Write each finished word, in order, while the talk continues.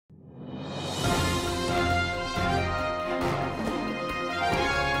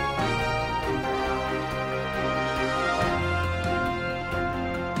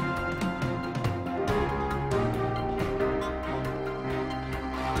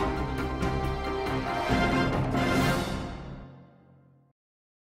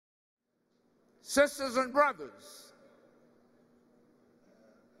sisters and brothers,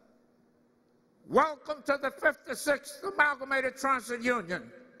 welcome to the 56th Amalgamated Transit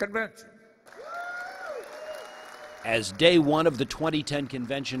Union Convention. As day one of the 2010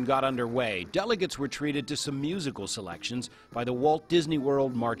 convention got underway, delegates were treated to some musical selections by the Walt Disney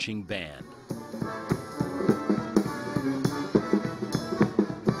World Marching Band.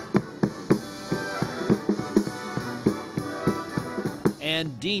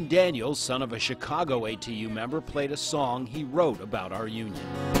 And Dean Daniels, son of a Chicago ATU member, played a song he wrote about our union.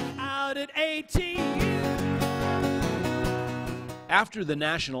 Out at ATU. After the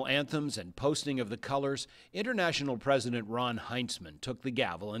national anthems and posting of the colors, International President Ron Heintzman took the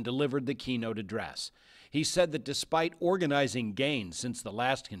gavel and delivered the keynote address. He said that despite organizing gains since the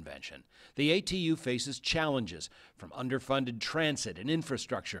last convention, the ATU faces challenges from underfunded transit and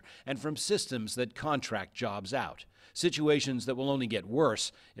infrastructure and from systems that contract jobs out, situations that will only get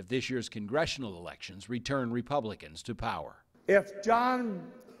worse if this year's congressional elections return Republicans to power. If John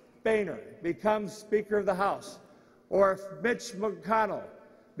Boehner becomes Speaker of the House, or if Mitch McConnell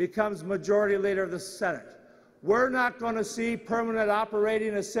becomes Majority Leader of the Senate, we're not going to see permanent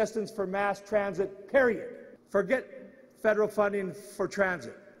operating assistance for mass transit, period. Forget federal funding for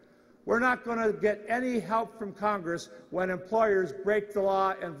transit. We're not going to get any help from Congress when employers break the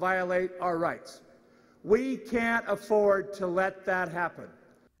law and violate our rights. We can't afford to let that happen.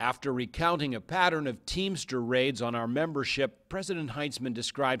 After recounting a pattern of Teamster raids on our membership, President Heintzman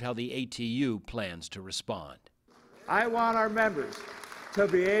described how the ATU plans to respond. I want our members to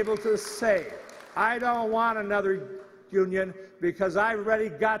be able to say, I don't want another union because I've already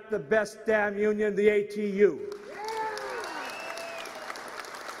got the best damn union, the ATU.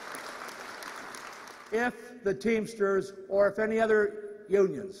 If the Teamsters or if any other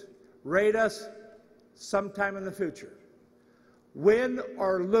unions raid us sometime in the future, win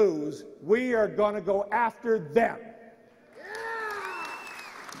or lose, we are going to go after them.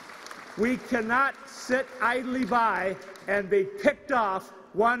 We cannot sit idly by and be picked off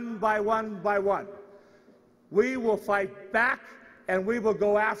one by one by one. We will fight back and we will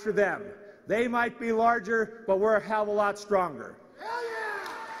go after them. They might be larger, but we're a hell of a lot stronger.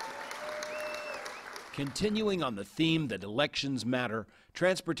 Continuing on the theme that elections matter,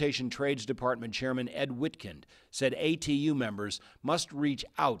 Transportation Trades Department Chairman Ed Whitkind said ATU members must reach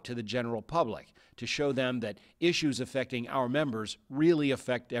out to the general public to show them that issues affecting our members really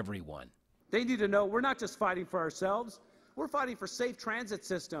affect everyone. They need to know we're not just fighting for ourselves, we're fighting for safe transit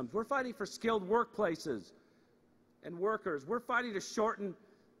systems, we're fighting for skilled workplaces and workers, we're fighting to shorten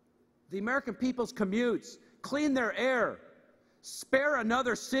the American people's commutes, clean their air, spare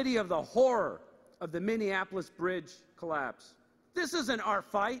another city of the horror of the Minneapolis bridge collapse. This isn't our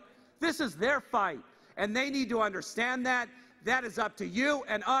fight, this is their fight, and they need to understand that. That is up to you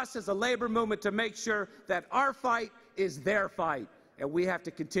and us as a labor movement to make sure that our fight is their fight, and we have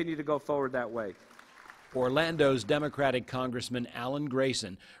to continue to go forward that way. Orlando's Democratic Congressman Alan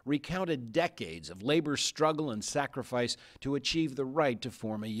Grayson recounted decades of labor struggle and sacrifice to achieve the right to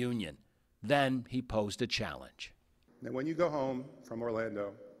form a union. Then he posed a challenge. Now, when you go home from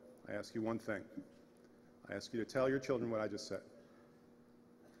Orlando, I ask you one thing. I ask you to tell your children what I just said.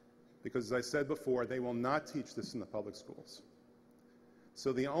 Because as I said before, they will not teach this in the public schools.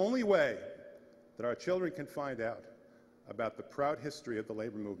 So the only way that our children can find out about the proud history of the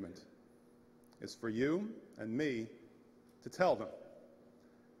labor movement is for you and me to tell them.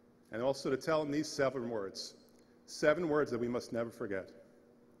 And also to tell them these 7 words that we must never forget.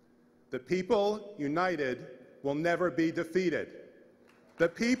 The people united will never be defeated. The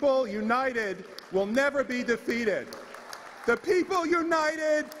people united will never be defeated. The people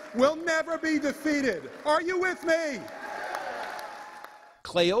united will never be defeated. Are you with me?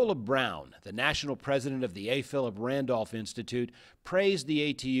 Cleola Brown, the national president of the A. Philip Randolph Institute, praised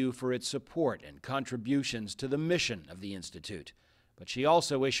the ATU for its support and contributions to the mission of the Institute. But she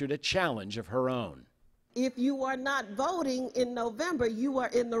also issued a challenge of her own. If you are not voting in November, you are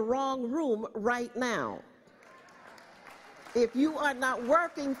in the wrong room right now. If you are not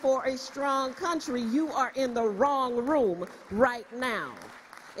working for a strong country, you are in the wrong room right now.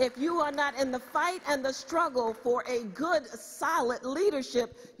 If you are not in the fight and the struggle for a good, solid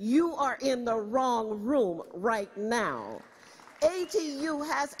leadership, you are in the wrong room right now. ATU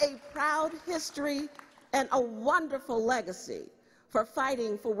has a proud history and a wonderful legacy for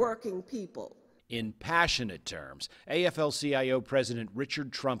fighting for working people. In passionate terms, AFL-CIO President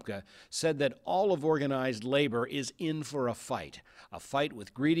Richard Trumka said that all of organized labor is in for a fight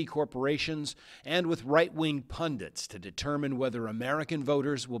with greedy corporations and with right-wing pundits to determine whether American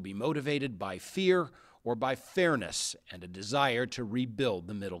voters will be motivated by fear or by fairness and a desire to rebuild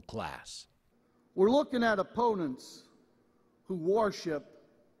the middle class. We're looking at opponents who worship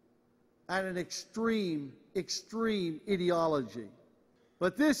at an extreme ideology.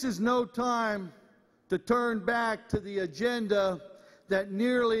 But this is no time to turn back to the agenda that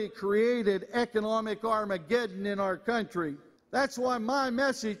nearly created economic Armageddon in our country. That's why my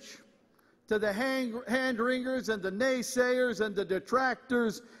message to the hand-wringers and the naysayers and the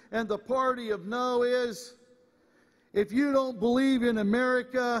detractors and the party of no is, if you don't believe in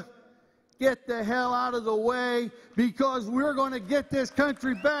America, get the hell out of the way, because we're going to get this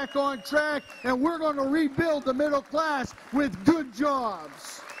country back on track and we're going to rebuild the middle class with good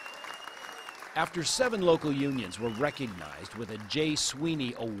jobs. After 7 local unions were recognized with a J.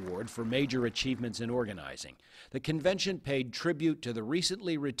 Sweeney Award for major achievements in organizing, the convention paid tribute to the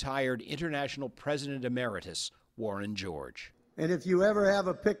recently retired International President Emeritus, Warren George. And if you ever have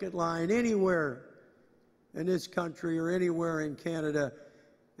a picket line anywhere in this country or anywhere in Canada,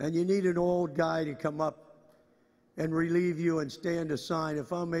 and you need an old guy to come up and relieve you and stand a sign,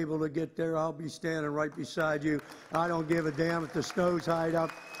 if I'm able to get there, I'll be standing right beside you. I don't give a damn if the snow's high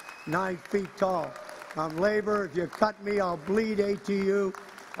up 9 feet tall. I'm labor. If you cut me, I'll bleed ATU.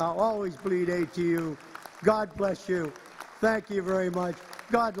 I'll always bleed ATU. God bless you. Thank you very much.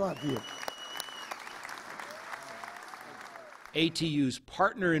 God love you. ATU's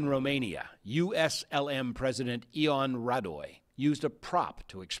partner in Romania, USLM President Ion Radoi, used a prop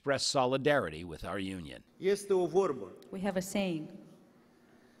to express solidarity with our union. Este o vorbă. We have a saying.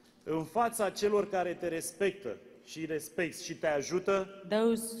 În fața celor care te respectă și respecti și te ajută,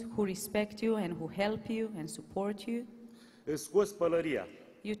 those who respect you and who help you and support you, îți scoți pălăria.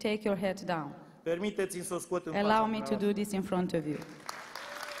 You take your head down. Permiteți-mi să o scot în Allow me to do this in front of you.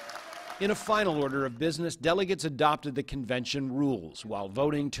 In a final order of business, delegates adopted the convention rules while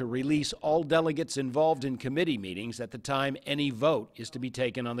voting to release all delegates involved in committee meetings at the time any vote is to be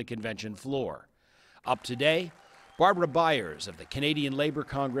taken on the convention floor. Up today, Barbara Byers of the Canadian Labour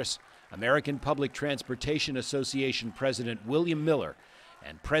Congress, American Public Transportation Association President William Miller,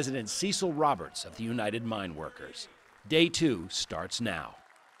 and President Cecil Roberts of the United Mine Workers. Day 2 starts now.